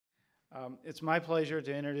It's my pleasure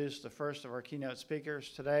to introduce the first of our keynote speakers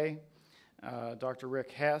today. Dr.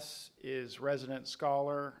 Rick Hess is resident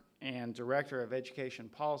scholar and director of education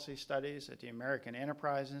policy studies at the American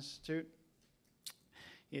Enterprise Institute.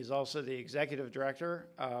 He is also the executive director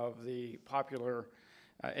of the popular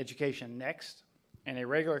Education Next and a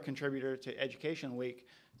regular contributor to Education Week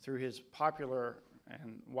through his popular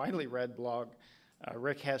and widely read blog,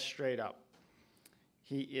 Rick Hess Straight Up.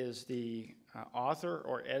 He is the author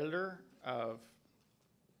or editor of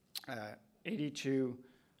 82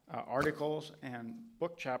 articles and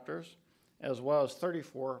book chapters, as well as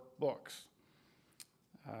 34 books.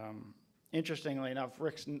 Interestingly enough,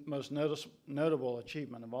 Rick's most notable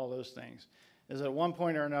achievement of all those things is that at one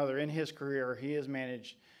point or another in his career, he has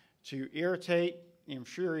managed to irritate,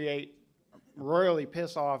 infuriate, royally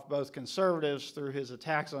piss off both conservatives through his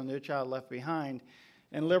attacks on No Child Left Behind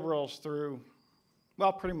and liberals through,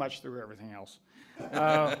 well, pretty much through everything else.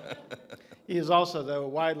 He is also, though,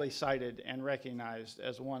 widely cited and recognized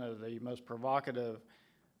as one of the most provocative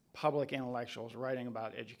public intellectuals writing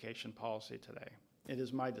about education policy today. It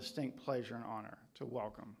is my distinct pleasure and honor to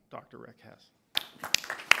welcome Dr. Rick Hess.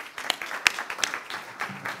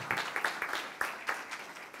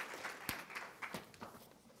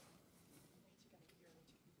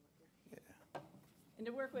 And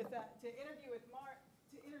to work with, to interview with Mark,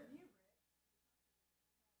 to interview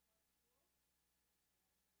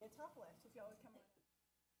Rick, a top left, if y'all would come on.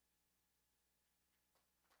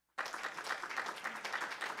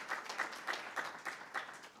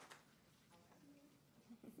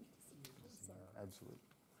 Absolutely.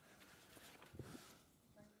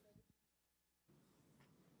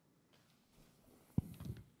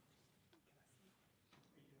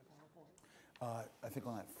 I think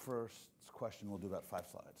on that first question, we'll do about 5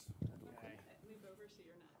 slides. Okay. Move over so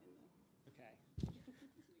you're not in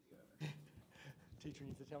the... Okay. Teacher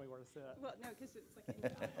needs to tell me where to sit. Well, no, because it's like in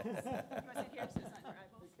your eyeballs. You want to sit here so it's not in your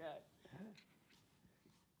eyeballs? Okay.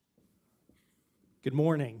 Good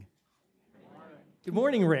morning. Good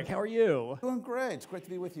morning, Rick. How are you? Doing great. It's great to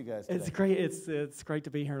be with you guys today. It's great. It's great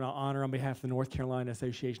to be here, and an honor on behalf of the North Carolina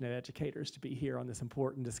Association of Educators to be here on this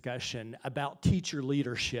important discussion about teacher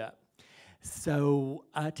leadership. So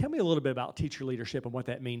tell me a little bit about teacher leadership and what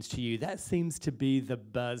that means to you. That seems to be the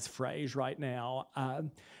buzz phrase right now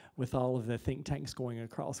with all of the think tanks going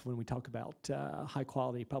across when we talk about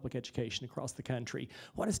high-quality public education across the country.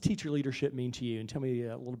 What does teacher leadership mean to you? And tell me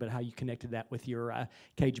a little bit how you connected that with your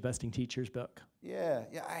Cage-Busting Teachers book. Yeah,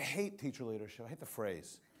 I hate teacher leadership. I hate the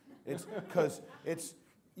phrase. It's because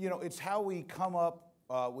it's how we come up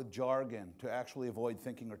with jargon to actually avoid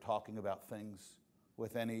thinking or talking about things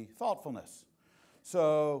with any thoughtfulness.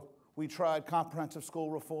 So we tried comprehensive school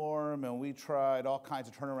reform, and we tried all kinds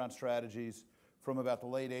of turnaround strategies from about the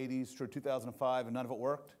late 80s through 2005, and none of it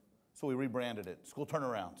worked. So we rebranded it, school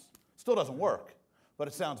turnarounds. Still doesn't work, but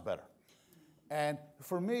it sounds better. And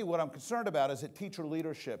for me, what I'm concerned about is that teacher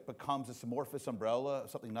leadership becomes this amorphous umbrella,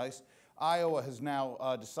 something nice. Iowa has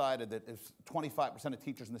now decided that if 25% of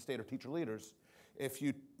teachers in the state are teacher leaders, if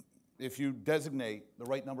you designate the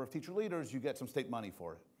right number of teacher leaders, you get some state money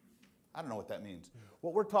for it. I don't know what that means.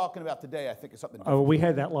 What we're talking about today, I think, is something different. Oh, we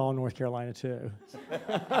had that law in North Carolina, too.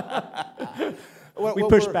 We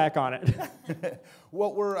pushed back on it.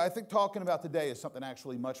 What we're, I think, talking about today is something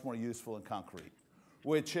actually much more useful and concrete,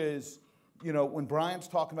 which is, when Brian's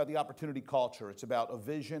talking about the opportunity culture, it's about a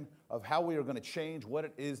vision of how we are going to change what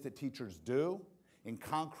it is that teachers do in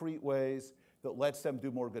concrete ways that lets them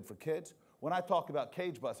do more good for kids. When I talk about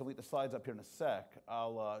Cage Bust, I'll leave the slides up here in a sec.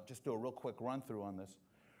 I'll just do a real quick run through on this.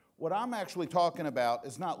 What I'm actually talking about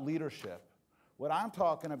is not leadership. What I'm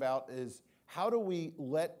talking about is how do we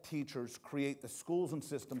let teachers create the schools and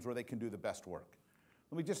systems where they can do the best work.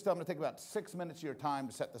 I'm going to take about 6 minutes of your time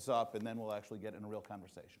to set this up, and then we'll actually get in a real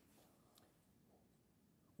conversation.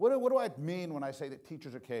 What do I mean when I say that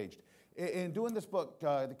teachers are caged? In doing this book,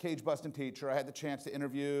 The Cage Busting Teacher, I had the chance to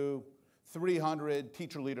interview 300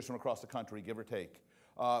 teacher leaders from across the country, give or take.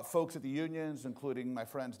 Folks at the unions, including my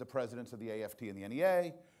friends, the presidents of the AFT and the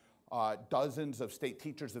NEA, dozens of state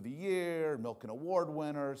teachers of the year, Milken Award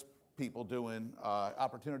winners, people doing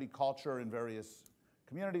opportunity culture in various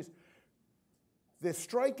communities. The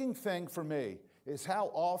striking thing for me is how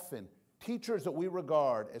often teachers that we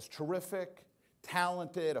regard as terrific,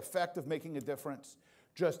 talented, effective, making a difference,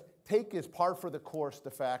 just take as par for the course the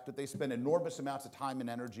fact that they spend enormous amounts of time and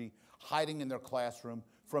energy hiding in their classroom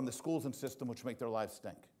from the schools and system which make their lives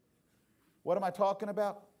stink. What am I talking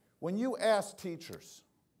about? When you ask teachers,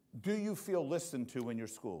 do you feel listened to in your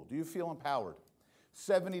school? Do you feel empowered?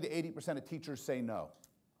 70 to 80% of teachers say no.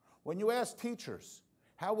 When you ask teachers,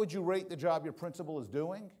 how would you rate the job your principal is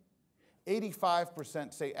doing?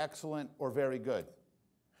 85% say excellent or very good.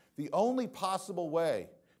 The only possible way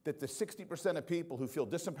that the 60% of people who feel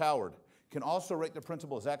disempowered can also rate the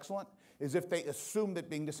principal as excellent is if they assume that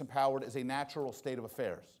being disempowered is a natural state of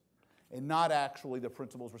affairs and not actually the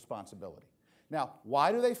principal's responsibility. Now,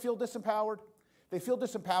 why do they feel disempowered? They feel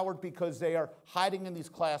disempowered because they are hiding in these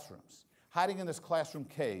classrooms, hiding in this classroom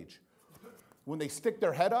cage. When they stick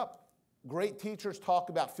their head up, great teachers talk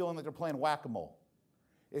about feeling like they're playing whack-a-mole.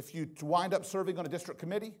 If you wind up serving on a district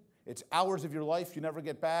committee, it's hours of your life you never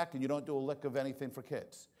get back and you don't do a lick of anything for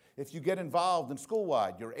kids. If you get involved in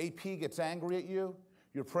school-wide, your AP gets angry at you,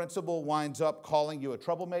 your principal winds up calling you a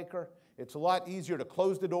troublemaker. It's a lot easier to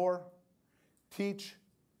close the door, teach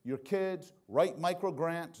your kids, write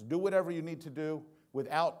micro-grants, do whatever you need to do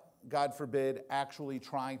without, God forbid, actually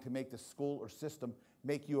trying to make the school or system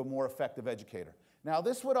make you a more effective educator. Now,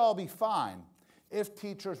 this would all be fine if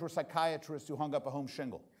teachers were psychiatrists who hung up a home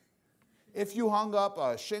shingle. If you hung up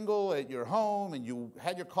a shingle at your home and you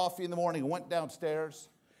had your coffee in the morning and went downstairs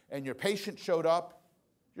and your patient showed up,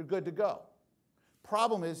 you're good to go.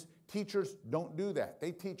 Problem is, teachers don't do that.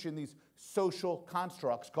 They teach in these social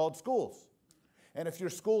constructs called schools. And if your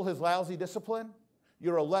school has lousy discipline,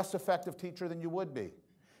 you're a less effective teacher than you would be.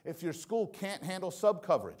 If your school can't handle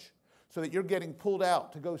sub-coverage so that you're getting pulled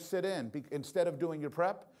out to go sit in instead of doing your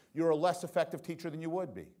prep, you're a less effective teacher than you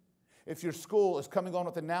would be. If your school is coming on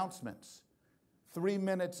with announcements 3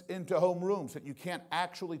 minutes into homeroom so that you can't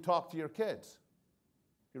actually talk to your kids,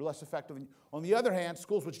 you're less effective. On the other hand,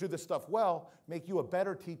 schools which do this stuff well make you a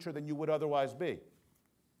better teacher than you would otherwise be.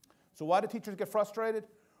 So why do teachers get frustrated?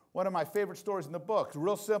 One of my favorite stories in the book,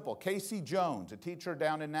 real simple. Casey Jones, a teacher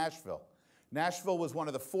down in Nashville. Nashville was one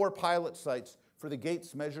of the 4 pilot sites for the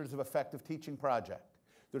Gates Measures of Effective Teaching project.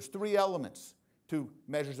 There's 3 elements to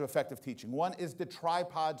measures of effective teaching. One is the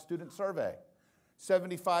tripod student survey,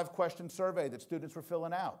 75-question survey that students were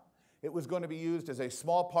filling out. It was going to be used as a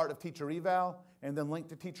small part of teacher eval and then linked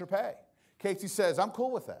to teacher pay. Casey says, I'm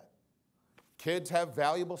cool with that. Kids have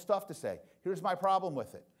valuable stuff to say. Here's my problem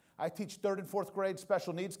with it. I teach 3rd and 4th grade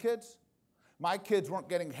special needs kids. My kids weren't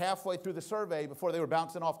getting halfway through the survey before they were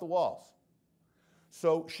bouncing off the walls.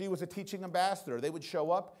 So she was a teaching ambassador. They would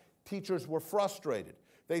show up. Teachers were frustrated.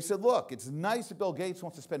 They said, look, it's nice that Bill Gates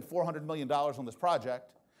wants to spend $400 million on this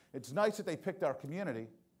project. It's nice that they picked our community.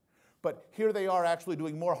 But here they are actually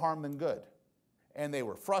doing more harm than good. And they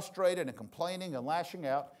were frustrated and complaining and lashing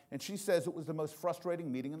out. And she says it was the most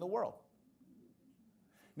frustrating meeting in the world.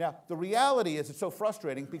 Now, the reality is it's so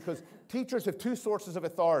frustrating because teachers have 2 sources of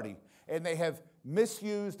authority, and they have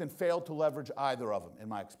misused and failed to leverage either of them, in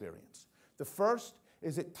my experience. The first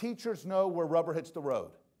is that teachers know where rubber hits the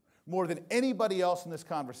road more than anybody else in this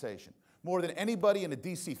conversation, more than anybody in a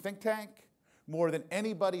DC think tank, more than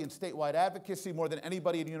anybody in statewide advocacy, more than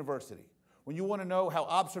anybody at a university. When you want to know how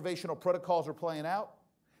observational protocols are playing out,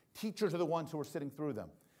 teachers are the ones who are sitting through them.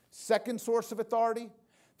 Second source of authority,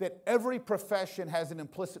 that every profession has an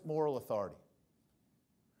implicit moral authority.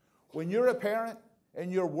 When you're a parent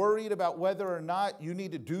and you're worried about whether or not you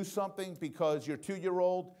need to do something because your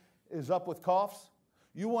 2-year-old is up with coughs,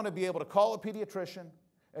 you want to be able to call a pediatrician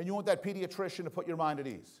and you want that pediatrician to put your mind at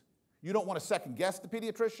ease. You don't want to second guess the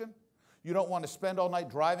pediatrician. You don't want to spend all night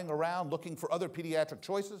driving around looking for other pediatric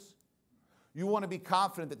choices. You want to be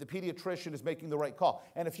confident that the pediatrician is making the right call.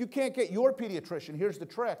 And if you can't get your pediatrician, here's the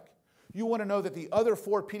trick. You want to know that the other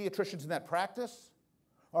 4 pediatricians in that practice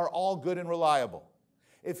are all good and reliable.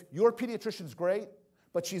 If your pediatrician's great,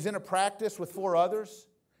 but she's in a practice with 4 others,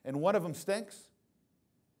 and one of them stinks,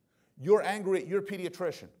 you're angry at your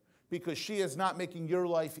pediatrician because she is not making your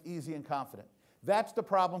life easy and confident. That's the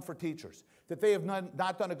problem for teachers, that they have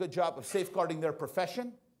not done a good job of safeguarding their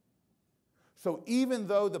profession. So even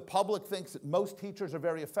though the public thinks that most teachers are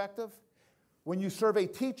very effective, when you survey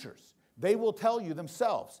teachers, they will tell you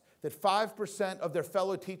themselves that 5% of their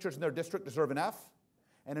fellow teachers in their district deserve an F,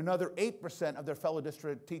 and another 8% of their fellow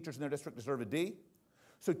district teachers in their district deserve a D.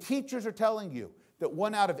 So teachers are telling you that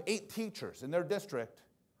 1 out of 8 teachers in their district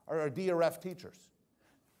are D or F teachers.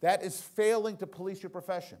 That is failing to police your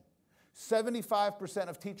profession. 75%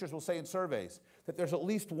 of teachers will say in surveys that there's at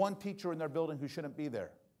least 1 teacher in their building who shouldn't be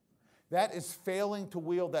there. That is failing to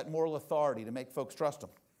wield that moral authority to make folks trust them.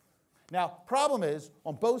 Now, problem is,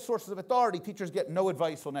 on both sources of authority, teachers get no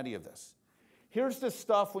advice on any of this. Here's the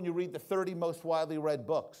stuff when you read the 30 most widely read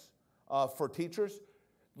books for teachers.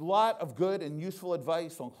 A lot of good and useful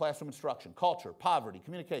advice on classroom instruction, culture, poverty,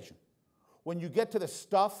 communication. When you get to the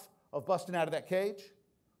stuff of busting out of that cage,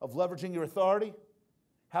 of leveraging your authority,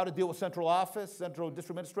 how to deal with central office, central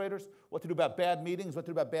district administrators, what to do about bad meetings, what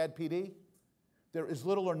to do about bad PD, there is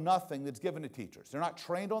little or nothing that's given to teachers. They're not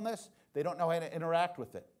trained on this. They don't know how to interact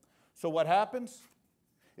with it. So what happens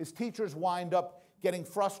is teachers wind up getting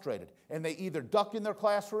frustrated, and they either duck in their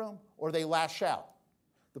classroom or they lash out.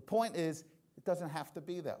 The point is, it doesn't have to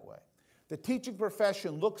be that way. The teaching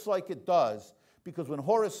profession looks like it does because when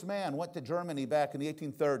Horace Mann went to Germany back in the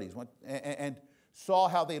 1830s and saw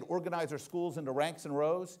how they had organized their schools into ranks and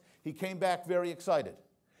rows, he came back very excited.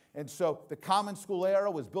 And so the common school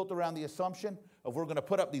era was built around the assumption of we're going to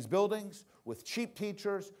put up these buildings with cheap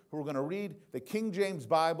teachers who are going to read the King James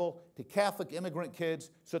Bible to Catholic immigrant kids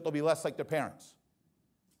so that they'll be less like their parents.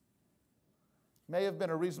 May have been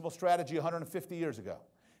a reasonable strategy 150 years ago.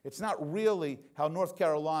 It's not really how North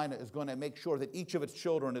Carolina is going to make sure that each of its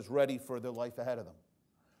children is ready for the life ahead of them.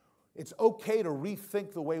 It's okay to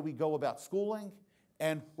rethink the way we go about schooling,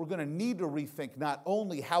 and we're going to need to rethink not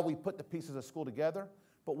only how we put the pieces of school together,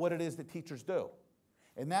 but what it is that teachers do.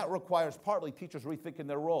 And that requires partly teachers rethinking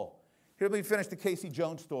their role. Here, let me finish the Casey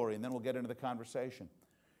Jones story, and then we'll get into the conversation.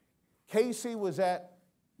 Casey was at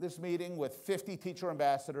this meeting with 50 teacher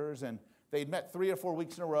ambassadors, and they'd met 3 or 4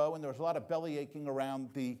 weeks in a row, and there was a lot of belly aching around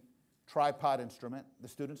the tripod instrument, the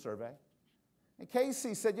student survey. And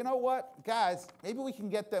Casey said, you know what, guys, maybe we can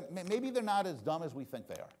get them, maybe they're not as dumb as we think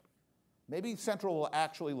they are. Maybe Central will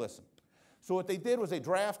actually listen. So what they did was they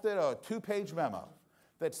drafted a 2-page memo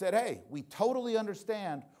that said, hey, we totally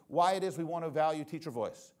understand why it is we want to value teacher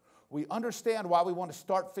voice. We understand why we want to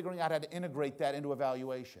start figuring out how to integrate that into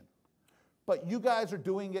evaluation. But you guys are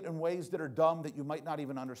doing it in ways that are dumb that you might not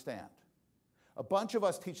even understand. A bunch of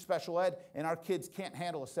us teach special ed, and our kids can't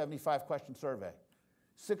handle a 75-question survey.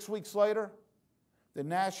 6 weeks later, the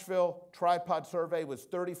Nashville tripod survey was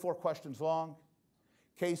 34 questions long.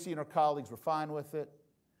 Casey and her colleagues were fine with it.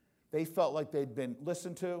 They felt like they'd been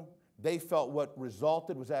listened to. They felt what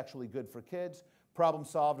resulted was actually good for kids. Problem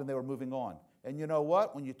solved, and they were moving on. And you know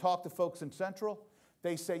what? When you talk to folks in Central,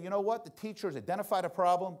 they say, you know what? The teachers identified a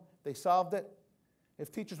problem. They solved it.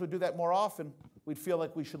 If teachers would do that more often, we'd feel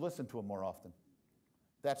like we should listen to them more often.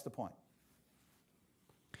 That's the point.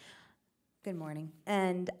 Good morning.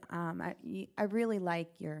 And I really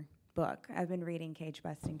like your book. I've been reading Cage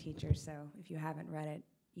Busting Teachers, so if you haven't read it,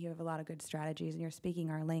 you have a lot of good strategies, and you're speaking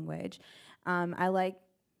our language. I like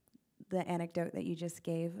the anecdote that you just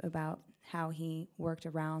gave about how he worked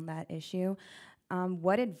around that issue.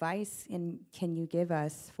 What advice can you give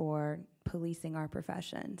us for policing our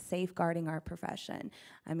profession, safeguarding our profession?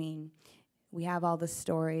 I mean, we have all the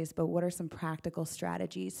stories, but what are some practical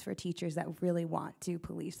strategies for teachers that really want to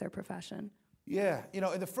police their profession? Yeah, you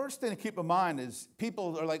know, and the first thing to keep in mind is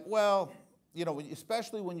people are like, well, you know,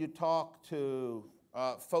 especially when you talk to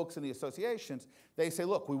folks in the associations, they say,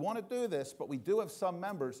 look, we want to do this, but we do have some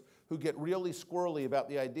members who get really squirrely about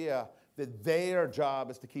the idea that their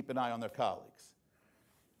job is to keep an eye on their colleagues.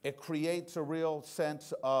 It creates a real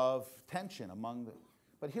sense of tension among them.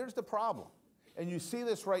 But here's the problem. And you see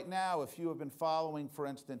this right now if you have been following, for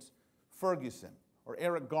instance, Ferguson or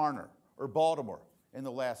Eric Garner or Baltimore in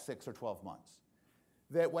the last 6 or 12 months.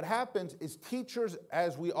 That what happens is teachers,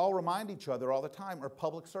 as we all remind each other all the time, are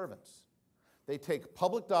public servants. They take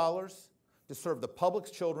public dollars to serve the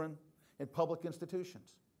public's children in public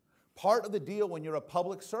institutions. Part of the deal when you're a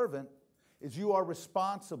public servant is you are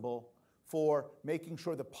responsible for making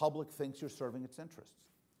sure the public thinks you're serving its interests.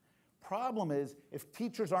 Problem is, if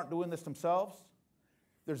teachers aren't doing this themselves,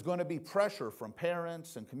 there's going to be pressure from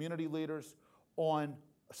parents and community leaders on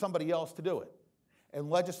somebody else to do it. And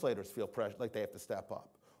legislators feel pressure, like they have to step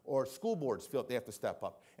up. Or school boards feel they have to step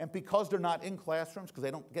up. And because they're not in classrooms, because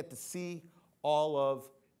they don't get to see all of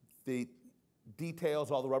the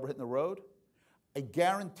details, all the rubber hitting the road, I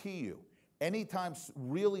guarantee you, anytime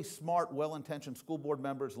really smart, well-intentioned school board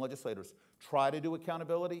members and legislators try to do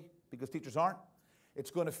accountability, because teachers aren't, it's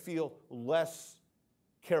going to feel less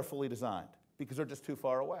carefully designed because they're just too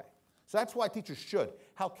far away. So that's why teachers should.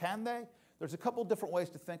 How can they? There's a couple different ways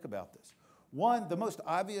to think about this. One, the most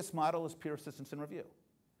obvious model is peer assistance and review.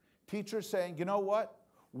 Teachers saying, you know what?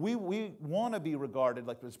 We want to be regarded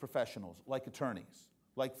like as professionals, like attorneys,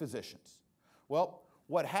 like physicians. Well,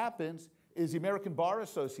 what happens is the American Bar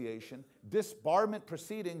Association, disbarment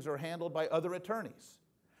proceedings are handled by other attorneys.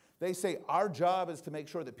 They say our job is to make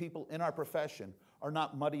sure that people in our profession are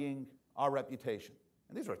not muddying our reputation.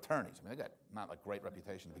 And these are attorneys. I mean, they got not like great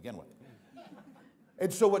reputation to begin with.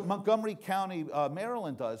 And so what Montgomery County,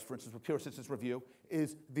 Maryland does, for instance, with peer assistance review,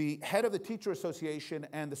 is the head of the teacher association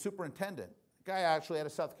and the superintendent, a guy actually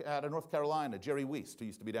out of North Carolina, Jerry Wiest, who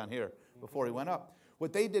used to be down here before he went up.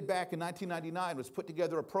 What they did back in 1999 was put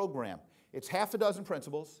together a program. It's half a dozen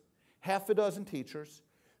principals, half a dozen teachers.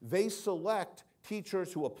 They select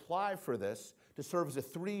teachers who apply for this to to serve as a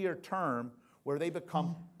 3-year term where they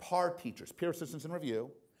become PAR teachers, peer assistance and review.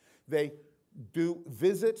 They do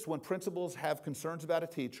visits when principals have concerns about a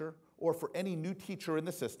teacher or for any new teacher in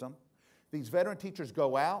the system. These veteran teachers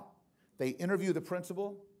go out, they interview the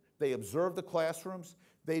principal, they observe the classrooms,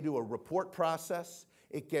 they do a report process.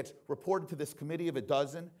 It gets reported to this committee of a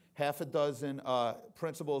dozen, half a dozen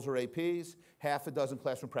principals or APs, half a dozen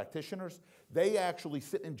classroom practitioners. They actually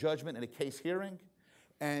sit in judgment in a case hearing,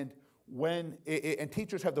 and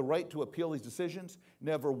teachers have the right to appeal these decisions.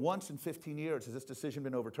 Never once in 15 years has this decision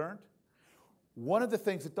been overturned. One of the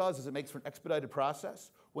things it does is it makes for an expedited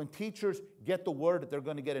process. When teachers get the word that they're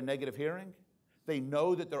going to get a negative hearing, they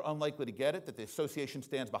know that they're unlikely to get it, that the association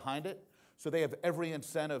stands behind it, so they have every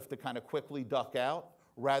incentive to kind of quickly duck out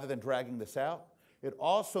rather than dragging this out. It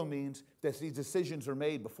also means that these decisions are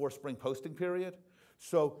made before spring posting period,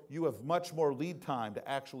 so you have much more lead time to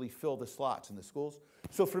actually fill the slots in the schools.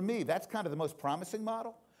 So for me, that's kind of the most promising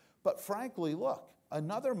model. But frankly, look,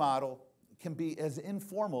 another model can be as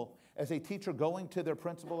informal as a teacher going to their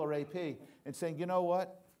principal or AP and saying, you know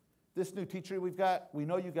what, this new teacher we've got, we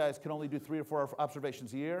know you guys can only do 3 or 4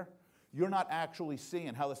 observations a year. You're not actually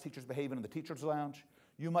seeing how this teacher's behaving in the teacher's lounge.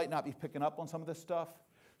 You might not be picking up on some of this stuff.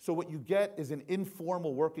 So what you get is an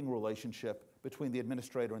informal working relationship between the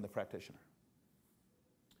administrator and the practitioner.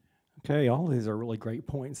 Okay, all of these are really great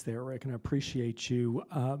points there, Rick, and I appreciate you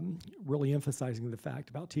really emphasizing the fact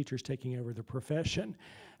about teachers taking over the profession.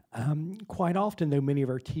 Quite often, though, many of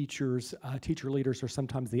our teachers, teacher leaders are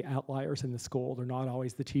sometimes the outliers in the school. They're not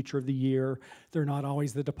always the teacher of the year. They're not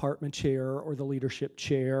always the department chair or the leadership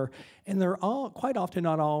chair. And they're quite often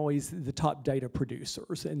not always the top data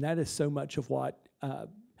producers. And that is so much of what I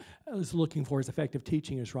was looking for as effective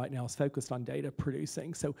teaching is right now is focused on data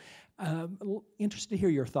producing. So interested to hear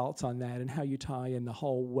your thoughts on that and how you tie in the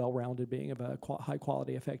whole well-rounded being of a high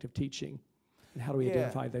quality effective teaching. And how do we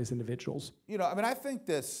identify those individuals? You know, I mean, I think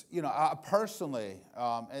this, you know, personally,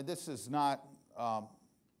 and this is not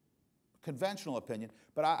conventional opinion,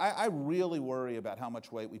 but I really worry about how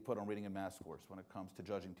much weight we put on reading and math scores when it comes to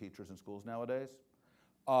judging teachers in schools nowadays.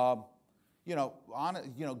 Good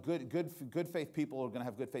faith people are going to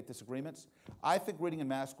have good faith disagreements. I think reading and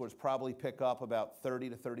math scores probably pick up about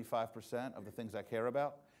 30 to 35% of the things I care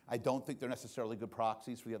about. I don't think they're necessarily good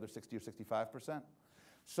proxies for the other 60 or 65%.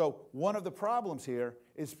 So one of the problems here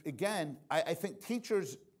is, again, I think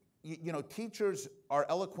teachers, teachers are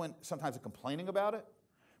eloquent sometimes in complaining about it,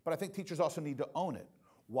 but I think teachers also need to own it.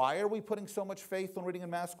 Why are we putting so much faith on reading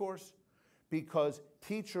and math scores? Because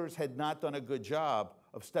teachers had not done a good job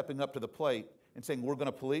of stepping up to the plate and saying, we're going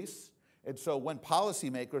to police. And so when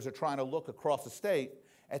policymakers are trying to look across the state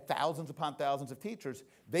at thousands upon thousands of teachers,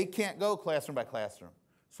 they can't go classroom by classroom.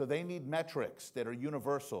 So they need metrics that are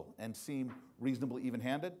universal and seem reasonably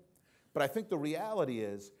even-handed. But I think the reality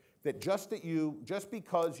is that just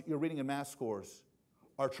because your reading and math scores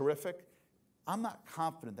are terrific, I'm not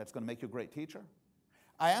confident that's going to make you a great teacher.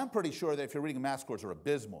 I am pretty sure that if your reading and math scores are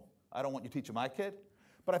abysmal, I don't want you teaching my kid.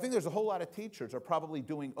 But I think there's a whole lot of teachers are probably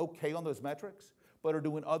doing okay on those metrics, but are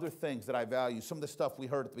doing other things that I value. Some of the stuff we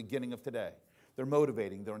heard at the beginning of today. They're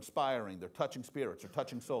motivating, they're inspiring, they're touching spirits, they're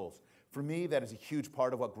touching souls. For me, that is a huge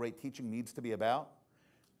part of what great teaching needs to be about.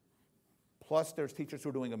 Plus, there's teachers who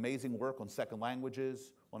are doing amazing work on second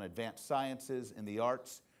languages, on advanced sciences, in the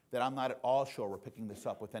arts, that I'm not at all sure we're picking this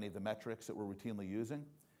up with any of the metrics that we're routinely using.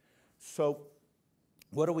 So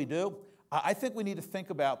what do? I think we need to think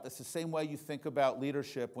about this the same way you think about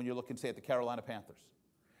leadership when you're looking, say, at the Carolina Panthers.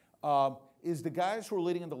 Is the guys who are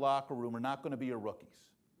leading in the locker room are not going to be your rookies.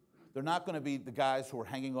 They're not going to be the guys who are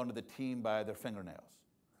hanging onto the team by their fingernails.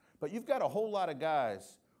 But you've got a whole lot of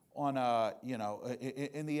guys on,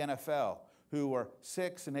 in the NFL who are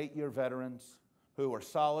 6- and 8-year veterans, who are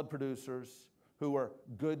solid producers, who are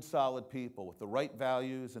good, solid people with the right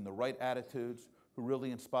values and the right attitudes, who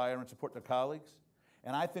really inspire and support their colleagues.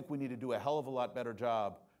 And I think we need to do a hell of a lot better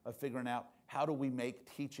job of figuring out how do we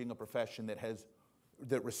make teaching a profession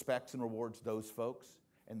that respects and rewards those folks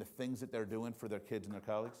and the things that they're doing for their kids and their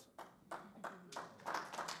colleagues.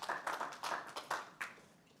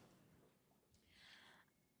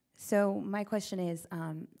 So my question is,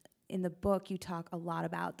 in the book, you talk a lot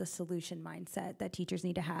about the solution mindset that teachers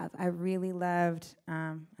need to have. I really loved,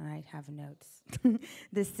 and I have notes,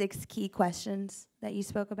 the 6 key questions that you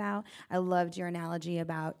spoke about. I loved your analogy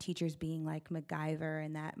about teachers being like MacGyver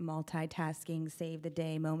and that multitasking, save the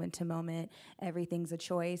day, moment to moment, everything's a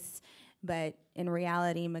choice. But in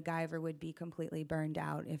reality, MacGyver would be completely burned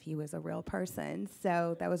out if he was a real person.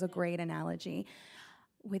 So that was a great analogy.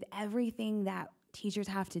 With everything that teachers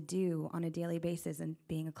have to do on a daily basis, and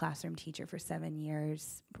being a classroom teacher for 7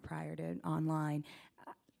 years prior to online,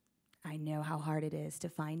 I know how hard it is to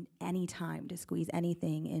find any time to squeeze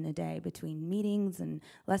anything in a day between meetings and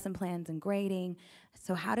lesson plans and grading.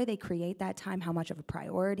 So how do they create that time? How much of a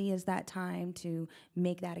priority is that time to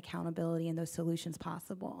make that accountability and those solutions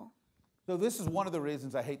possible? So this is one of the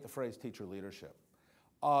reasons I hate the phrase teacher leadership.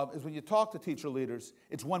 Is when you talk to teacher leaders,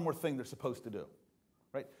 it's one more thing they're supposed to do,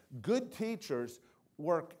 right? Good teachers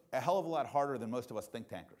work a hell of a lot harder than most of us think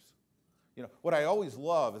tankers. You know, what I always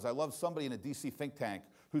love is I love somebody in a DC think tank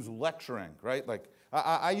who's lecturing, right? Like,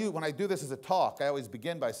 when I do this as a talk, I always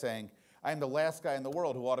begin by saying, I am the last guy in the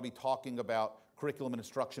world who ought to be talking about curriculum and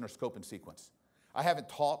instruction or scope and sequence. I haven't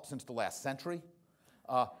taught since the last century.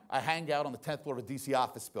 I hang out on the 10th floor of a DC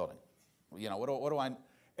office building. You know, what do I,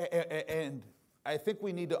 and I think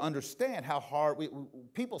we need to understand how hard,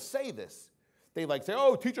 people say this. They like say,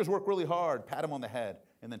 oh, teachers work really hard, pat them on the head,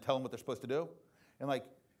 and then tell them what they're supposed to do. And like,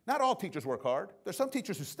 not all teachers work hard. There's some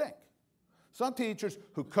teachers who stink. Some teachers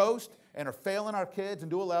who coast and are failing our kids and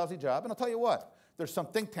do a lousy job. And I'll tell you what, there's some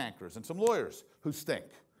think tankers and some lawyers who stink,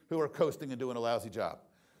 who are coasting and doing a lousy job.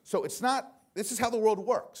 So it's not, this is how the world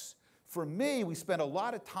works. For me, we spent a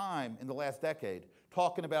lot of time in the last decade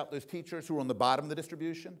talking about those teachers who are on the bottom of the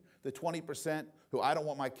distribution, the 20% who I don't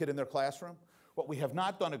want my kid in their classroom. What we have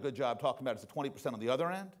not done a good job talking about is the 20% on the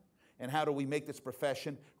other end, and how do we make this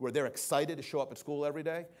profession where they're excited to show up at school every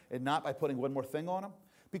day, and not by putting one more thing on them.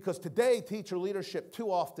 Because today, teacher leadership too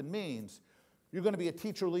often means you're going to be a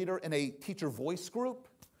teacher leader in a teacher voice group.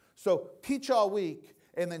 So teach all week,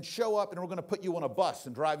 and then show up, and we're going to put you on a bus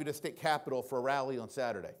and drive you to the state capitol for a rally on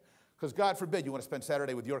Saturday. Because God forbid you want to spend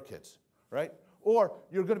Saturday with your kids, right? Or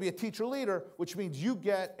you're going to be a teacher leader, which means you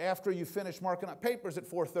get, after you finish marking up papers at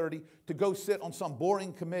 4:30, to go sit on some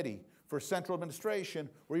boring committee for central administration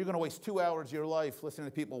where you're going to waste 2 hours of your life listening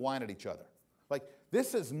to people whine at each other. Like,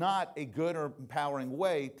 this is not a good or empowering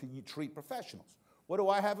way to treat professionals. What do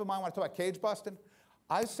I have in mind when I talk about cage busting?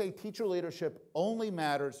 I say teacher leadership only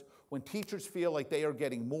matters when teachers feel like they are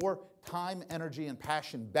getting more time, energy, and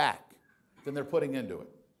passion back than they're putting into it.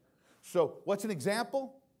 So what's an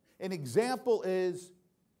example? An example is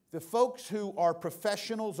the folks who are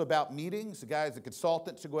professionals about meetings, the guys, the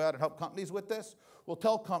consultants who go out and help companies with this, will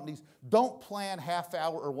tell companies, don't plan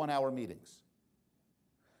half-hour or one-hour meetings.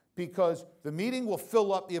 Because the meeting will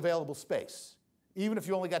fill up the available space, even if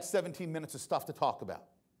you only got 17 minutes of stuff to talk about.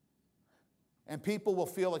 And people will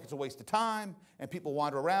feel like it's a waste of time, and people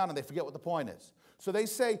wander around and they forget what the point is. So they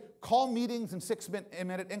say, call meetings in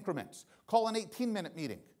 6-minute increments. Call an 18-minute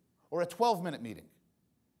meeting or a 12-minute meeting.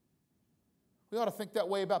 We ought to think that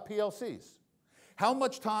way about PLCs. How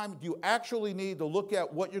much time do you actually need to look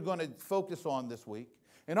at what you're going to focus on this week?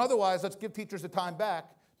 And otherwise, let's give teachers the time back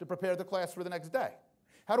to prepare the class for the next day.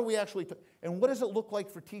 How do we actually, and what does it look like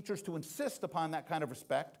for teachers to insist upon that kind of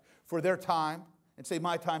respect for their time and say,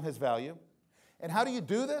 my time has value? And how do you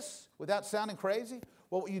do this without sounding crazy?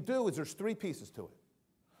 Well, what you do is there's 3 pieces to it.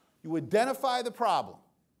 You identify the problem.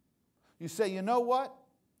 You say, you know what?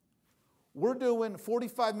 We're doing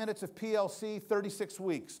 45 minutes of PLC 36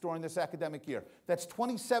 weeks during this academic year. That's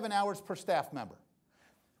 27 hours per staff member.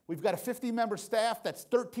 We've got a 50-member staff, that's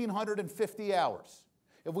 1,350 hours.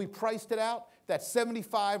 If we priced it out, that's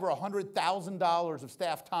 $75,000 or $100,000 of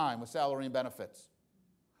staff time with salary and benefits.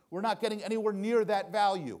 We're not getting anywhere near that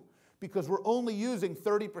value because we're only using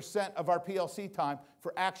 30% of our PLC time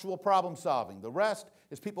for actual problem solving. The rest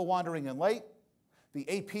is people wandering in late, the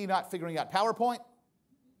AP not figuring out PowerPoint,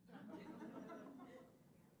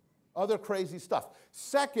 other crazy stuff.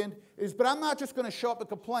 Second is, but I'm not just going to show up and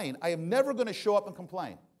complain. I am never going to show up and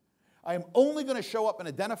complain. I am only going to show up and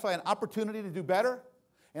identify an opportunity to do better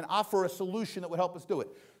and offer a solution that would help us do it.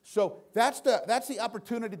 So that's the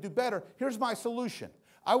opportunity to do better. Here's my solution.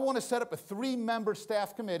 I want to set up a 3-member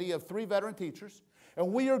staff committee of 3 veteran teachers,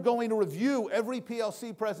 and we are going to review every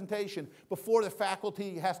PLC presentation before the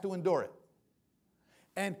faculty has to endure it.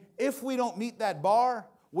 And if we don't meet that bar,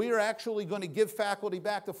 we are actually going to give faculty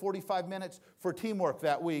back the 45 minutes for teamwork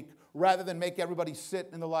that week rather than make everybody sit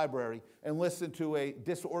in the library and listen to a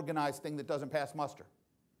disorganized thing that doesn't pass muster.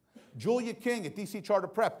 Julia King at DC Charter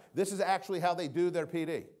Prep, this is actually how they do their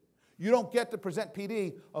PD. You don't get to present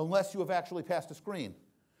PD unless you have actually passed a screen.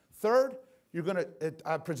 Third, you're going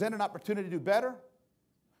to present an opportunity to do better.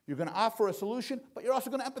 You're going to offer a solution, but you're also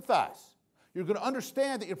going to empathize. You're going to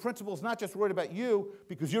understand that your principal is not just worried about you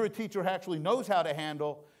because you're a teacher who actually knows how to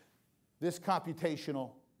handle this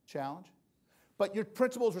computational challenge, but your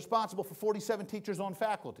principal is responsible for 47 teachers on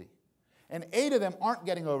faculty. and 8 of them aren't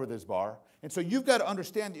getting over this bar. And so you've got to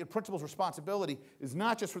understand that your principal's responsibility is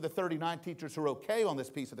not just for the 39 teachers who are okay on this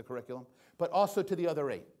piece of the curriculum, but also to the other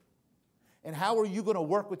 8. And how are you going to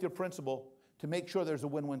work with your principal to make sure there's a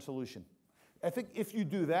win-win solution? I think if you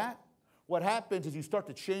do that, what happens is you start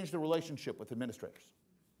to change the relationship with administrators.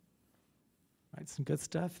 Right, some good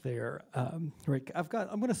stuff there. Rick, I'm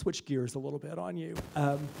going to switch gears a little bit on you.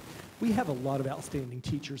 We have a lot of outstanding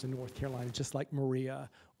teachers in North Carolina, just like Maria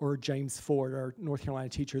or James Ford, our North Carolina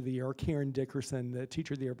Teacher of the Year, or Karen Dickerson, the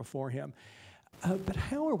Teacher of the Year before him. But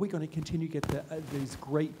how are we going to continue to get these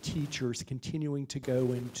great teachers continuing to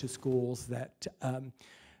go into schools that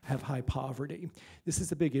have high poverty? This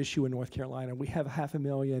is a big issue in North Carolina. We have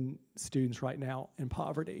 500,000 students right now in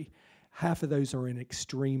poverty. Half of those are in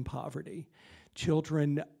extreme poverty.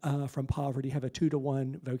 Children from poverty have a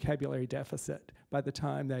 2-to-1 vocabulary deficit by the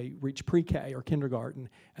time they reach pre-K or kindergarten,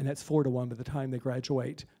 and that's 4-to-1 by the time they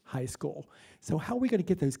graduate high school. So how are we going to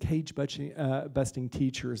get those busting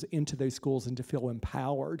teachers into those schools and to feel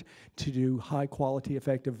empowered to do high-quality,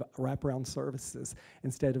 effective wraparound services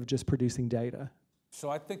instead of just producing data? So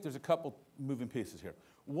I think there's a couple moving pieces here.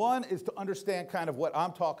 One is to understand kind of what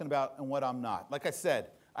I'm talking about and what I'm not. Like I said,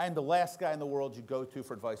 I am the last guy in the world you go to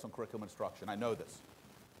for advice on curriculum instruction. I know this.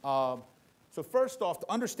 So first off,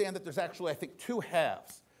 to understand that there's actually, I think, 2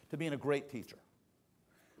 halves to being a great teacher.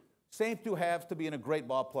 Same 2 halves to being a great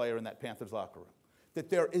ball player in that Panthers locker room. That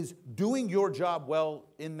there is doing your job well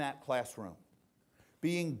in that classroom,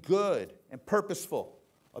 being good and purposeful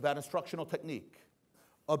about instructional technique,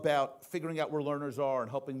 about figuring out where learners are and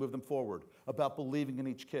helping move them forward, about believing in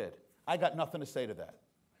each kid. I got nothing to say to that.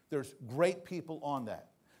 There's great people on that.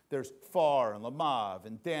 There's Farr and Lamave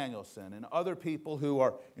and Danielson and other people who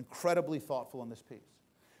are incredibly thoughtful in this piece.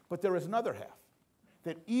 But there is another half,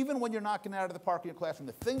 that even when you're knocking it out of the park in your classroom,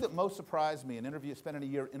 the thing that most surprised me in spending a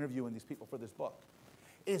year interviewing these people for this book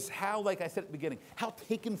is how, like I said at the beginning, how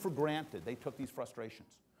taken for granted they took these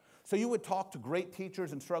frustrations. So you would talk to great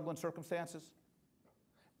teachers in struggling circumstances,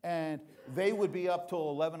 and they would be up till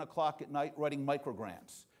 11 o'clock at night writing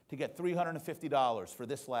microgrants to get $350 for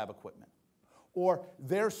this lab equipment. Or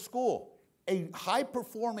their school, a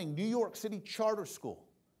high-performing New York City charter school.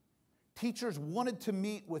 Teachers wanted to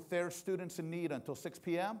meet with their students in need until 6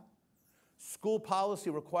 p.m. School policy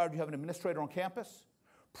required you have an administrator on campus.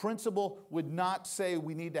 Principal would not say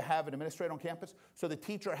we need to have an administrator on campus, so the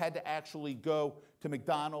teacher had to actually go to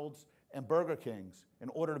McDonald's and Burger King's in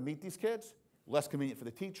order to meet these kids. Less convenient for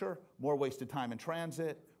the teacher, more wasted time in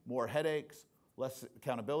transit, more headaches, less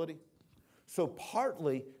accountability. So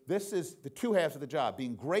partly, this is the 2 halves of the job,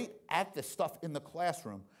 being great at the stuff in the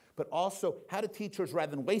classroom, but also how do teachers,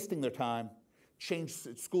 rather than wasting their time, change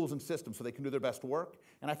schools and systems so they can do their best work.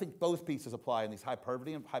 And I think those pieces apply in these high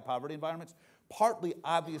poverty environments. Partly,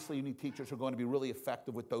 obviously, you need teachers who are going to be really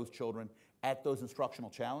effective with those children at those instructional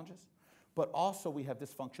challenges. But also, we have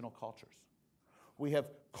dysfunctional cultures. We have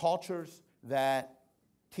cultures that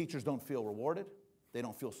teachers don't feel rewarded. They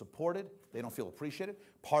don't feel supported. They don't feel appreciated.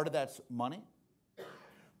 Part of that's money.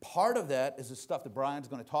 Part of that is the stuff that Brian's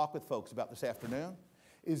going to talk with folks about this afternoon,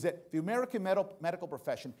 is that the American medical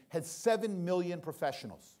profession has 7 million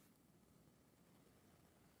professionals.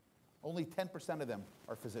 Only 10% of them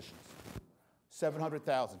are physicians,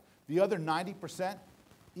 700,000. The other 90%,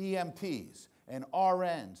 EMTs and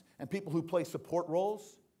RNs and people who play support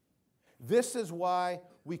roles. This is why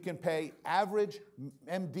we can pay average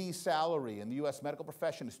MD salary in the U.S. medical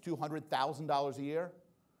profession is $200,000 a year,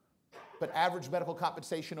 but average medical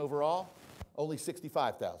compensation overall, only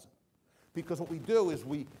 $65,000. Because what we do is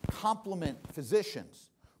we complement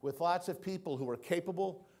physicians with lots of people who are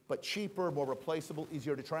capable, but cheaper, more replaceable,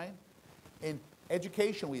 easier to train. In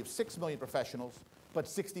education, we have 6 million professionals, but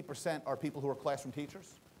 60% are people who are classroom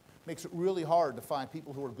teachers. Makes it really hard to find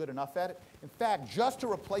people who are good enough at it. In fact, just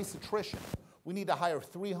to replace attrition, we need to hire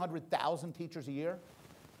 300,000 teachers a year.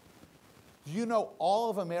 Do you know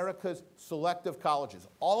all of America's selective colleges,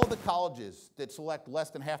 all of the colleges that select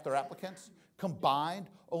less than half their applicants,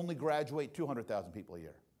 combined only graduate 200,000 people a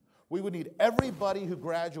year? We would need everybody who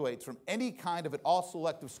graduates from any kind of an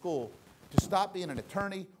all-selective school to stop being an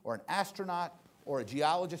attorney or an astronaut or a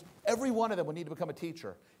geologist. Every one of them would need to become a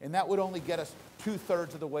teacher, and that would only get us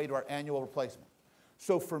 2/3 of the way to our annual replacement.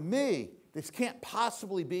 So for me, this can't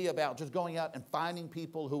possibly be about just going out and finding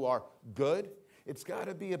people who are good. It's got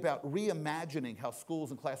to be about reimagining how schools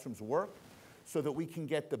and classrooms work so that we can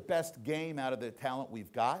get the best game out of the talent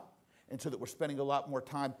we've got, and so that we're spending a lot more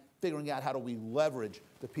time figuring out how do we leverage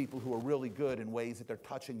the people who are really good in ways that they're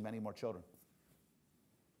touching many more children.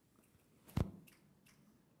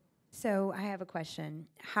 So I have a question.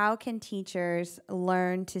 How can teachers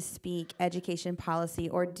learn to speak education policy,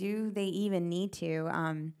 or do they even need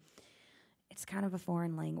to? It's kind of a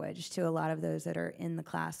foreign language to a lot of those that are in the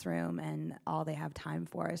classroom, and all they have time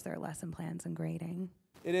for is their lesson plans and grading.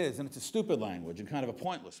 It is, and it's a stupid language and kind of a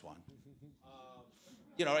pointless one.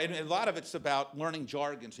 You know, and a lot of it's about learning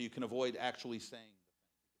jargon so you can avoid actually saying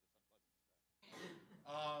the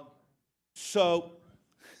thing.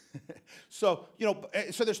 So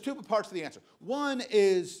there's two parts to the answer. One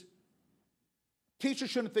is teachers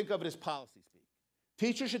shouldn't think of it as policy speak.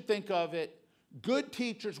 Teachers should think of it, good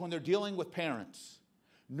teachers, when they're dealing with parents,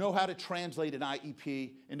 know how to translate an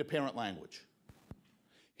IEP into parent language.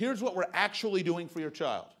 Here's what we're actually doing for your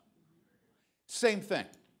child. Same thing.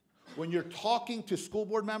 When you're talking to school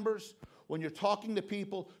board members, when you're talking to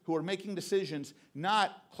people who are making decisions,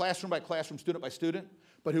 not classroom by classroom, student by student,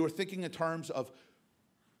 but who are thinking in terms of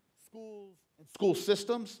schools and school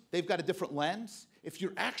systems, they've got a different lens. If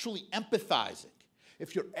you're actually empathizing,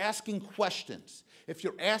 if you're asking questions, if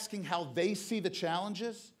you're asking how they see the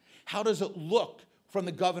challenges, how does it look from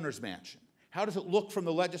the governor's mansion? How does it look from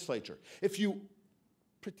the legislature? If you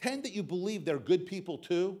pretend that you believe they're good people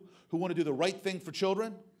too, who want to do the right thing for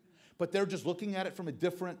children, but they're just looking at it from a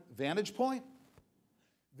different vantage point,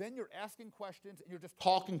 then you're asking questions and you're just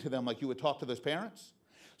talking to them like you would talk to those parents.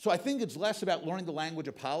 So I think it's less about learning the language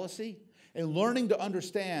of policy and learning to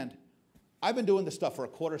understand. I've been doing this stuff for a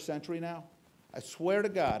quarter century now. I swear to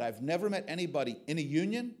God, I've never met anybody in a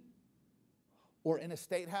union or in a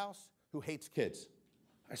state house who hates kids.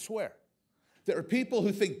 I swear. There are people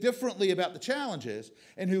who think differently about the challenges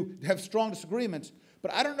and who have strong disagreements,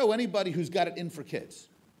 but I don't know anybody who's got it in for kids.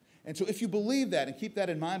 And so if you believe that and keep that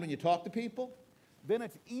in mind when you talk to people, then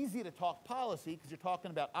it's easy to talk policy because you're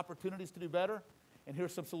talking about opportunities to do better, and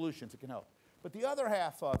here's some solutions that can help. But the other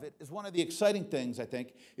half of it is one of the exciting things, I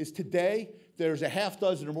think, is today there's a half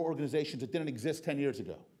dozen or more organizations that didn't exist 10 years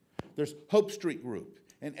ago. There's Hope Street Group,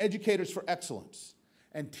 and Educators for Excellence,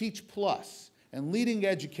 and Teach Plus, and Leading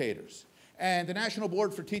Educators, and the National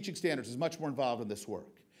Board for Teaching Standards is much more involved in this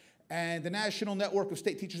work. And the National Network of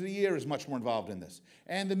State Teachers of the Year is much more involved in this.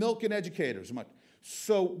 And the Milken Educators.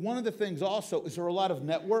 So one of the things also is there are a lot of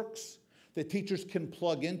networks that teachers can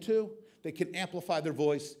plug into that can amplify their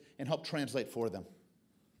voice and help translate for them.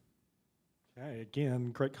 Okay,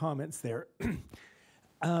 again, great comments there.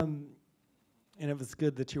 And it was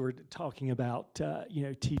good that you were talking about,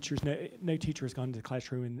 teachers. No teacher has gone into the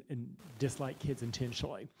classroom and disliked kids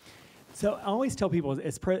intentionally. So I always tell people,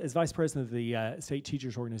 as vice president of the State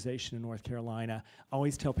Teachers Organization in North Carolina, I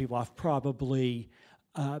always tell people I've probably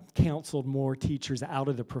counseled more teachers out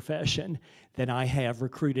of the profession than I have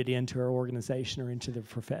recruited into our organization or into the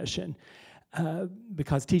profession,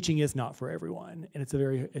 because teaching is not for everyone, and it's a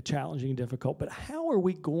very challenging and difficult. But how are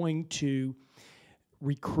we going to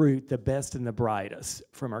recruit the best and the brightest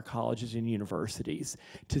from our colleges and universities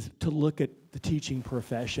to look at the teaching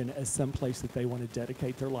profession as some place that they want to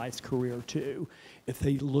dedicate their life's career to? If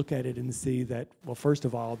they look at it and see that, well, first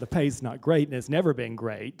of all, the pay's not great and it's never been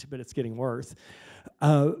great, but it's getting worse.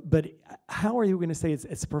 But how are you going to say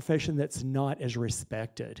it's a profession that's not as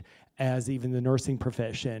respected as even the nursing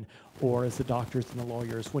profession or as the doctors and the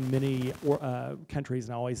lawyers, when many countries,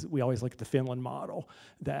 and we always look at the Finland model,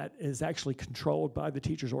 that is actually controlled by the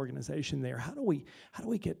teachers organization there? How do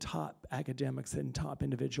we get top academics and top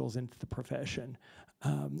individuals into the profession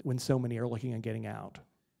when so many are looking at getting out?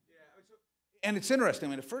 And it's interesting.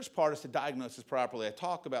 I mean, the first part is to diagnose this properly. I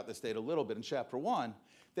talk about this data a little bit in Chapter 1,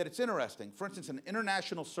 that it's interesting. For instance, in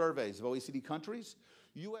international surveys of OECD countries,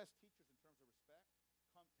 U.S. teachers, in terms of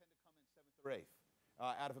respect, tend to come in 7th or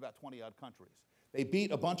 8th out of about 20-odd countries. They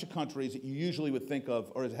beat a bunch of countries that you usually would think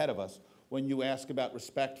of or is ahead of us when you ask about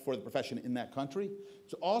respect for the profession in that country.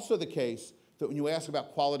 It's also the case that when you ask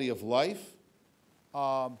about quality of life,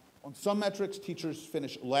 on some metrics, teachers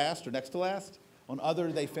finish last or next to last. On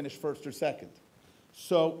others, they finish first or second.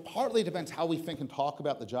 So partly it depends how we think and talk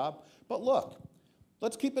about the job. But look,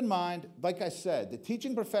 let's keep in mind, like I said, the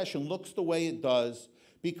teaching profession looks the way it does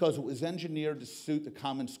because it was engineered to suit the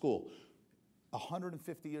common school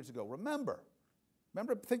 150 years ago. Remember,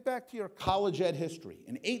 think back to your college ed history.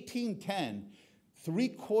 In 1810,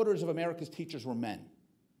 3/4 of America's teachers were men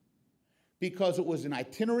because it was an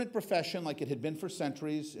itinerant profession like it had been for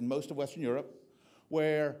centuries in most of Western Europe,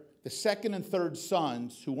 where the second and third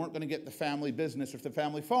sons who weren't going to get the family business or the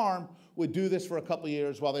family farm would do this for a couple of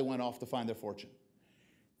years while they went off to find their fortune.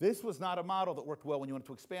 This was not a model that worked well when you wanted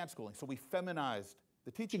to expand schooling, so we feminized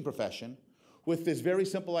the teaching profession with this very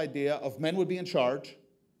simple idea of men would be in charge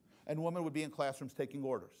and women would be in classrooms taking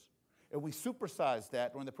orders. And we supersized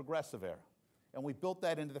that during the progressive era. And we built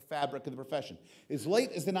that into the fabric of the profession. As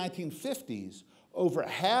late as the 1950s, over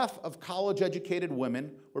half of college-educated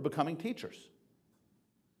women were becoming teachers.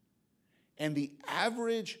 And the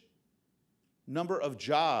average number of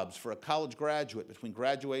jobs for a college graduate between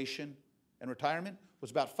graduation and retirement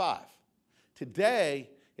was about 5. Today,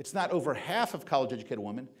 it's not over half of college-educated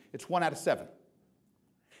women, it's 1 out of 7.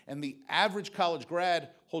 And the average college grad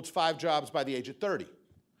holds 5 jobs by the age of 30.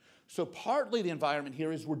 So partly the environment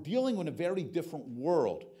here is we're dealing with a very different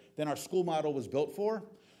world than our school model was built for.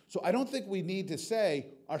 So I don't think we need to say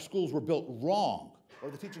our schools were built wrong or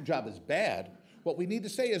the teaching job is bad. What we need to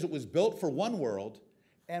say is it was built for one world,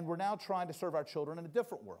 and we're now trying to serve our children in a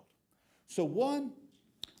different world. So one,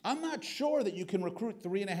 I'm not sure that you can recruit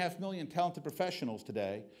 3.5 million talented professionals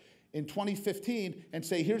today in 2015 and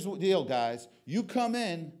say, here's the deal, guys. You come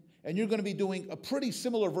in, and you're going to be doing a pretty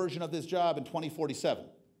similar version of this job in 2047.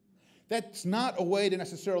 That's not a way to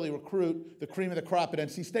necessarily recruit the cream of the crop at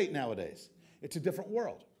NC State nowadays. It's a different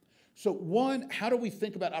world. So one, how do we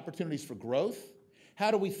think about opportunities for growth?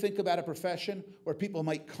 How do we think about a profession where people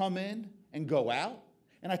might come in and go out?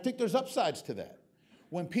 And I think there's upsides to that.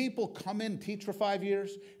 When people come in and teach for 5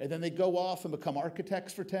 years, and then they go off and become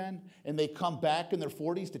architects for 10, and they come back in their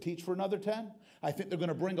 40s to teach for another 10, I think they're going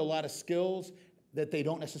to bring a lot of skills that they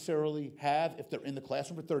don't necessarily have if they're in the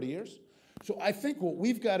classroom for 30 years. So I think what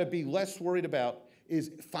we've got to be less worried about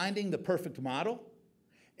is finding the perfect model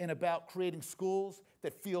and about creating schools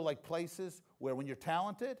that feel like places where when you're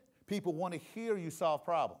talented, people want to hear you solve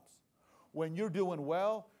problems. When you're doing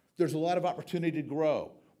well, there's a lot of opportunity to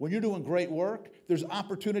grow. When you're doing great work, there's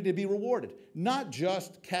opportunity to be rewarded. Not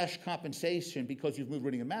just cash compensation because you've moved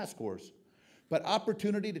reading and math scores, but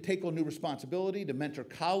opportunity to take on new responsibility, to mentor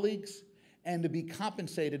colleagues, and to be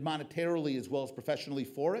compensated monetarily as well as professionally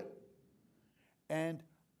for it. And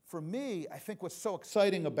for me, I think what's so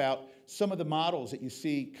exciting about some of the models that you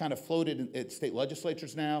see kind of floated at state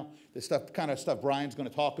legislatures now, the kind of stuff Brian's going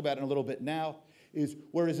to talk about in a little bit now, is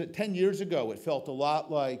whereas 10 years ago it felt a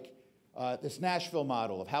lot like this Nashville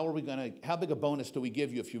model of how big a bonus do we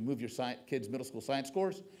give you if you move your kids' middle school science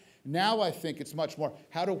scores? Now I think it's much more,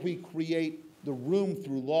 how do we create the room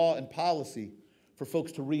through law and policy for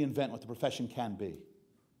folks to reinvent what the profession can be?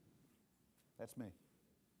 That's me.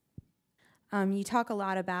 You talk a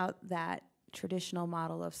lot about that traditional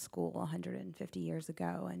model of school 150 years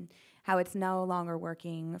ago and how it's no longer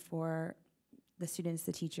working for the students,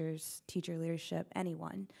 the teachers, teacher leadership,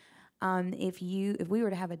 anyone. If we were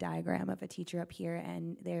to have a diagram of a teacher up here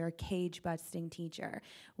and they're a cage-busting teacher,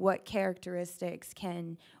 what characteristics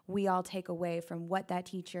can we all take away from what that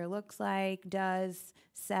teacher looks like, does,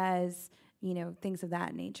 says, things of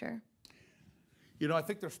that nature? I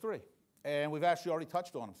think there's 3, and we've actually already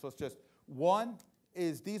touched on them. So it's just one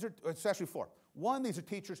is it's actually 4. One, these are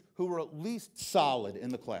teachers who are at least solid in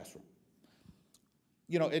the classroom.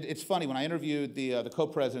 It's funny, when I interviewed the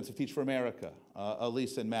co-presidents of Teach for America,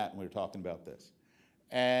 Elise and Matt, and we were talking about this,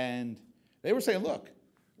 and they were saying, look,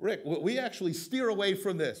 Rick, we actually steer away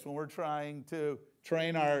from this when we're trying to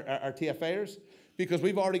train our TFAers because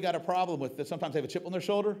we've already got a problem with this. Sometimes they have a chip on their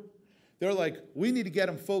shoulder. They're like, we need to get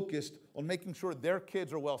them focused on making sure their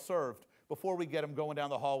kids are well served before we get them going down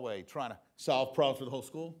the hallway trying to solve problems for the whole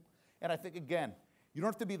school. And I think, again, you don't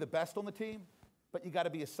have to be the best on the team, but you got to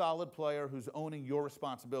be a solid player who's owning your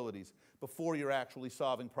responsibilities before you're actually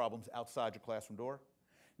solving problems outside your classroom door.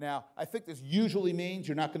 Now, I think this usually means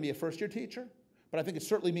you're not going to be a first-year teacher, but I think it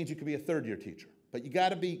certainly means you could be a third-year teacher. But you got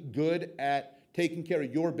to be good at taking care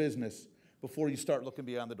of your business before you start looking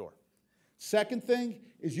beyond the door. Second thing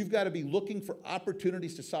is you've got to be looking for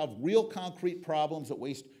opportunities to solve real concrete problems that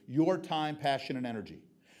waste your time, passion, and energy.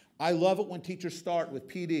 I love it when teachers start with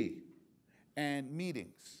PD and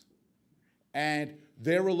meetings and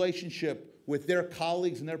their relationship with their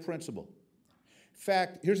colleagues and their principal.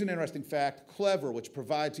 Fact, here's an interesting fact. Clever, which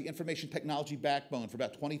provides the information technology backbone for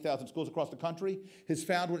about 20,000 schools across the country, has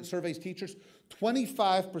found when it surveys teachers,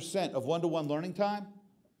 25% of one-to-one learning time,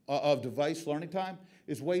 of device learning time,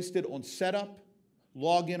 is wasted on setup,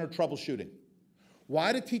 login, or troubleshooting.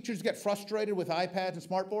 Why do teachers get frustrated with iPads and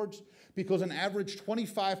smartboards? Because on average,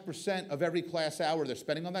 25% of every class hour they're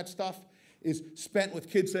spending on that stuff is spent with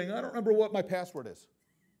kids saying, I don't remember what my password is.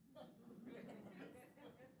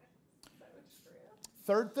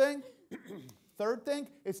 Third thing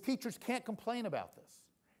is teachers can't complain about this.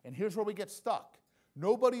 And here's where we get stuck.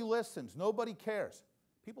 Nobody listens, nobody cares.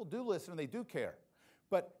 People do listen and they do care.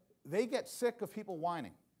 But they get sick of people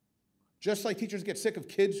whining. Just like teachers get sick of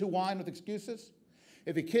kids who whine with excuses.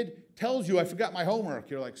 If a kid tells you, I forgot my homework,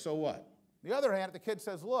 you're like, so what? On the other hand, if the kid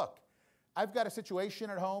says, look, I've got a situation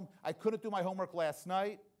at home, I couldn't do my homework last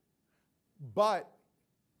night, But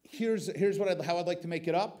here's how I'd like to make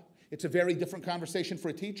it up. It's a very different conversation for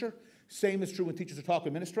a teacher. Same is true when teachers are talking to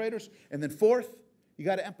administrators. And then fourth, you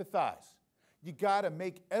got to empathize. You got to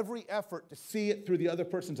make every effort to see it through the other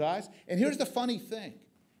person's eyes. And here's the funny thing.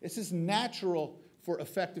 This is natural for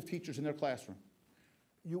effective teachers in their classroom.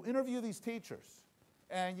 You interview these teachers,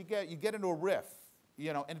 and you get into a riff,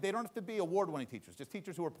 and they don't have to be award-winning teachers, just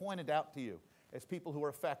teachers who are pointed out to you as people who are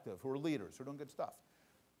effective, who are leaders, who are doing good stuff.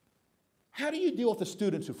 How do you deal with the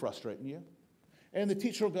students who are frustrating you? And the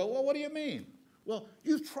teacher will go, well, what do you mean? Well,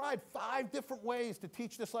 you've tried 5 different ways to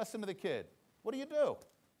teach this lesson to the kid. What do?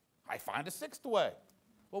 I find a 6th way.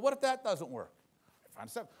 Well, what if that doesn't work? I find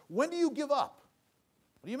a 7th. When do you give up?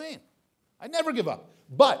 What do you mean? I never give up.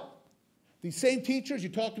 But these same teachers, you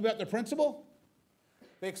talked about their principal,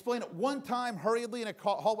 they explain it one time hurriedly in a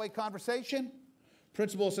hallway conversation.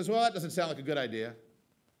 Principal says, well, that doesn't sound like a good idea.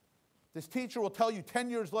 This teacher will tell you 10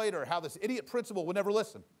 years later how this idiot principal would never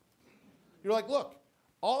listen. You're like, look,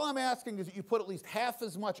 all I'm asking is that you put at least half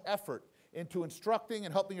as much effort into instructing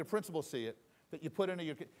and helping your principal see it that you put into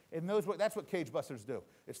your kid. And that's what cage busters do.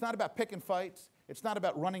 It's not about picking fights. It's not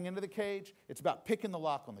about running into the cage. It's about picking the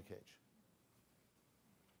lock on the cage.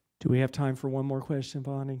 Do we have time for one more question,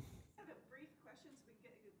 Bonnie? Have a brief questions. We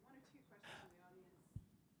can get 1 or 2 questions from the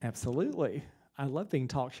audience. Absolutely. I love being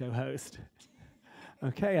talk show host.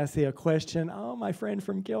 Okay, I see a question. Oh, my friend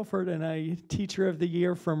from Guilford and a teacher of the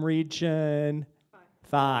year from Region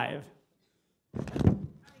 5. My question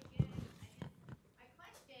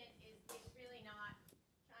is really not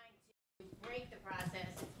trying to break the process.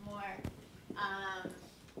 It's more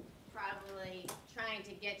probably trying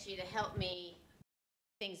to get you to help me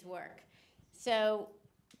things work. So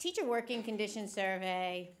teacher working condition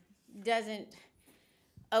survey doesn't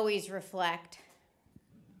always reflect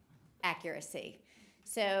accuracy.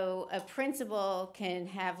 So a principal can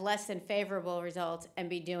have less than favorable results and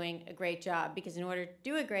be doing a great job, because in order to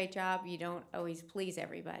do a great job, you don't always please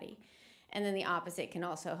everybody. And then the opposite can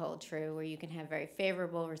also hold true, where you can have very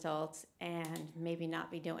favorable results and maybe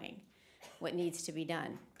not be doing what needs to be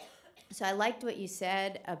done. So I liked what you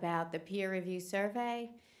said about the peer review survey,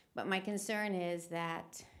 but my concern is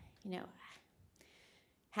that,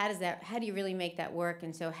 how do you really make that work?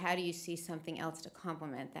 And so how do you see something else to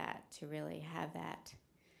complement that, to really have that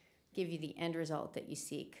give you the end result that you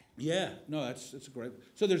seek? Yeah, no, that's a great.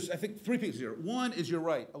 So there's, I think, 3 pieces here. One is, you're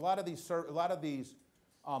right. A lot of these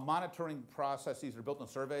monitoring processes that are built on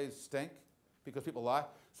surveys stink because people lie.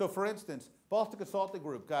 So for instance, Boston Consulting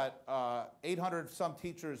Group got 800 some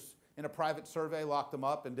teachers in a private survey, locked them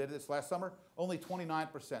up, and did this last summer. Only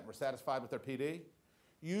 29% were satisfied with their PD.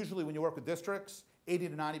 Usually when you work with districts, 80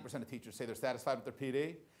 to 90% of teachers say they're satisfied with their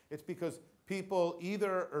PD. It's because people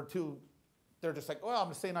they're just like, well, I'm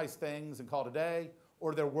going to say nice things and call it a day,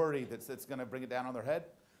 or they're worried that it's going to bring it down on their head.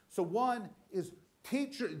 So one is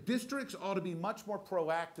districts ought to be much more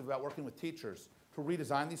proactive about working with teachers to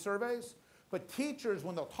redesign these surveys. But teachers,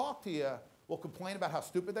 when they'll talk to you, will complain about how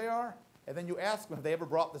stupid they are. And then you ask them, have they ever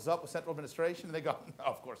brought this up with central administration? And they go, no,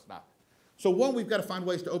 of course not. So one, we've got to find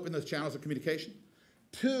ways to open those channels of communication.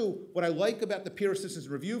 2, what I like about the peer assistance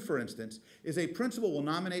review, for instance, is a principal will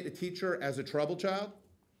nominate a teacher as a trouble child,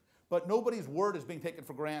 but nobody's word is being taken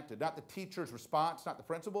for granted, not the teacher's response, not the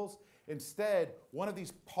principal's. Instead, one of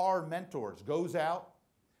these PAR mentors goes out,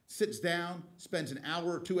 sits down, spends an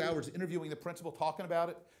hour or 2 hours interviewing the principal, talking about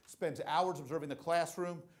it, spends hours observing the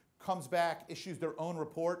classroom, comes back, issues their own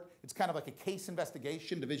report. It's kind of like a case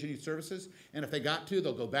investigation, Division of Youth Services, and if they got to,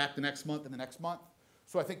 they'll go back the next month and the next month.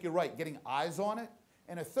 So I think you're right, getting eyes on it.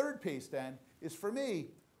 And a third piece then is, for me,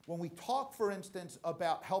 when we talk, for instance,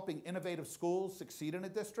 about helping innovative schools succeed in a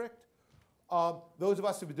district, those of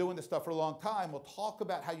us who've been doing this stuff for a long time will talk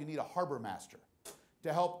about how you need a harbor master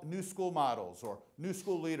to help new school models or new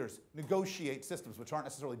school leaders negotiate systems which aren't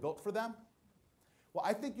necessarily built for them. Well,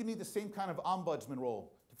 I think you need the same kind of ombudsman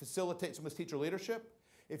role to facilitate some of this teacher leadership.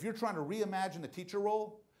 If you're trying to reimagine the teacher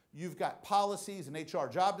role, you've got policies and HR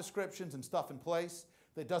job descriptions and stuff in place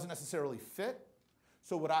that doesn't necessarily fit.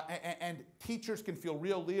 So and teachers can feel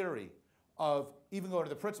real leery of even going to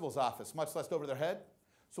the principal's office, much less over their head.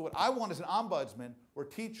 So what I want is an ombudsman where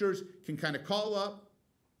teachers can kind of call up,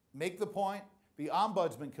 make the point, the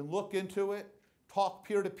ombudsman can look into it, talk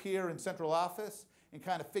peer-to-peer in central office, and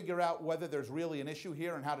kind of figure out whether there's really an issue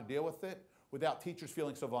here and how to deal with it without teachers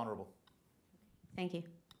feeling so vulnerable. Thank you.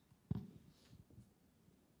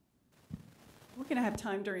 We're going to have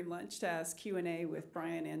time during lunch to ask Q&A with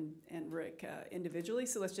Brian and Rick individually,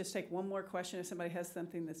 so let's just take one more question if somebody has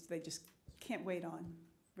something that they just can't wait on.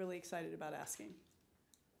 Really excited about asking.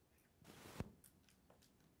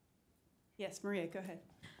 Yes, Maria, go ahead.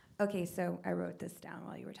 Okay, so I wrote this down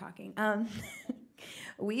while you were talking.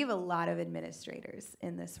 We have a lot of administrators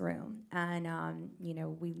in this room, and you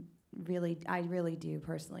know, I really do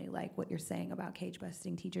personally like what you're saying about cage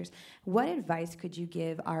busting teachers. What advice could you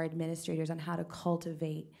give our administrators on how to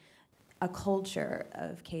cultivate a culture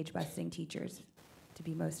of cage busting teachers to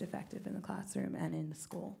be most effective in the classroom and in the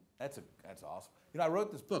school? That's awesome. You know, I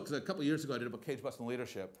wrote this book, 'cause a couple of years ago I did a book, Cage Busting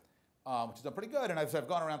Leadership, which has done pretty good, and as I've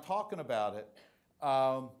gone around talking about it,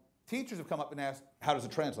 teachers have come up and asked, how does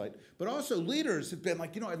it translate? But also leaders have been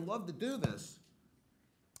like, you know, I'd love to do this,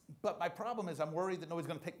 but my problem is I'm worried that nobody's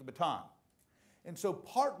going to take the baton. And so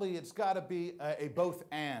partly it's got to be a both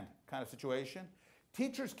and kind of situation.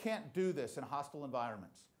 Teachers can't do this in hostile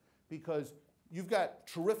environments because you've got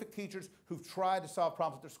terrific teachers who've tried to solve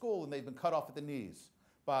problems at their school and they've been cut off at the knees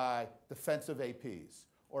by defensive APs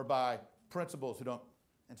or by principals who don't,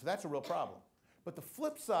 and so that's a real problem. But the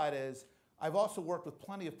flip side is I've also worked with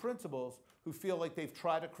plenty of principals who feel like they've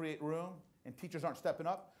tried to create room and teachers aren't stepping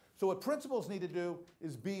up. So what principals need to do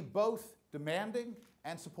is be both demanding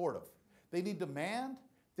and supportive. They need to demand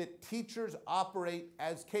that teachers operate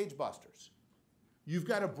as cage busters. You've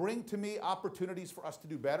got to bring to me opportunities for us to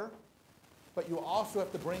do better, but you also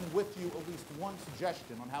have to bring with you at least one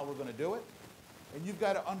suggestion on how we're going to do it. And you've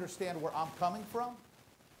got to understand where I'm coming from.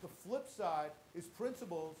 The flip side is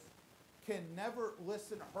principals can never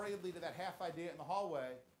listen hurriedly to that half idea in the hallway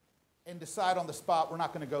and decide on the spot we're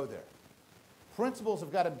not going to go there. Principals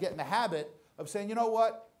have got to get in the habit of saying, you know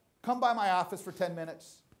what, come by my office for 10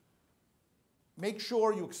 minutes. Make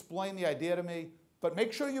sure you explain the idea to me, but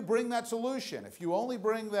make sure you bring that solution. If you only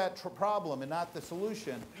bring that problem and not the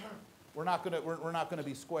solution, we're not going to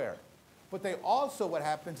be square. But they also, what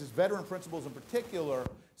happens is veteran principals in particular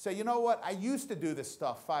say, you know what, I used to do this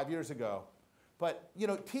stuff 5 years ago, but you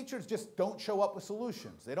know, teachers just don't show up with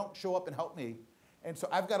solutions. They don't show up and help me. And so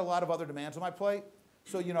I've got a lot of other demands on my plate.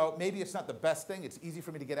 So you know, maybe it's not the best thing. It's easy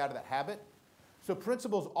for me to get out of that habit. So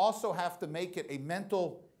principals also have to make it a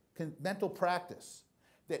mental practice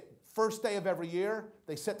that first day of every year,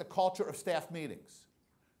 they set the culture of staff meetings.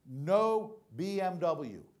 No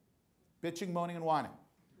BMW, bitching, moaning, and whining.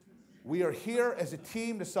 We are here as a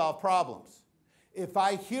team to solve problems. If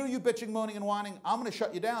I hear you bitching, moaning, and whining, I'm going to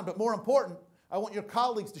shut you down. But more important, I want your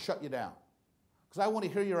colleagues to shut you down because I want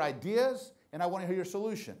to hear your ideas and I want to hear your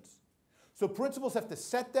solutions. So principals have to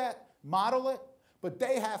set that, model it, but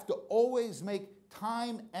they have to always make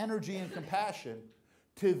time, energy, and compassion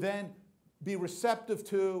to then be receptive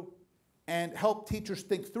to and help teachers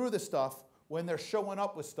think through this stuff when they're showing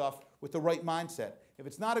up with stuff with the right mindset. If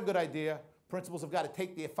it's not a good idea, principals have got to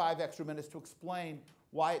take the 5 extra minutes to explain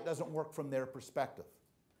why it doesn't work from their perspective.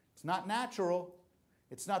 It's not natural.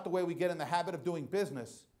 It's not the way we get in the habit of doing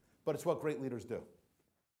business, but it's what great leaders do.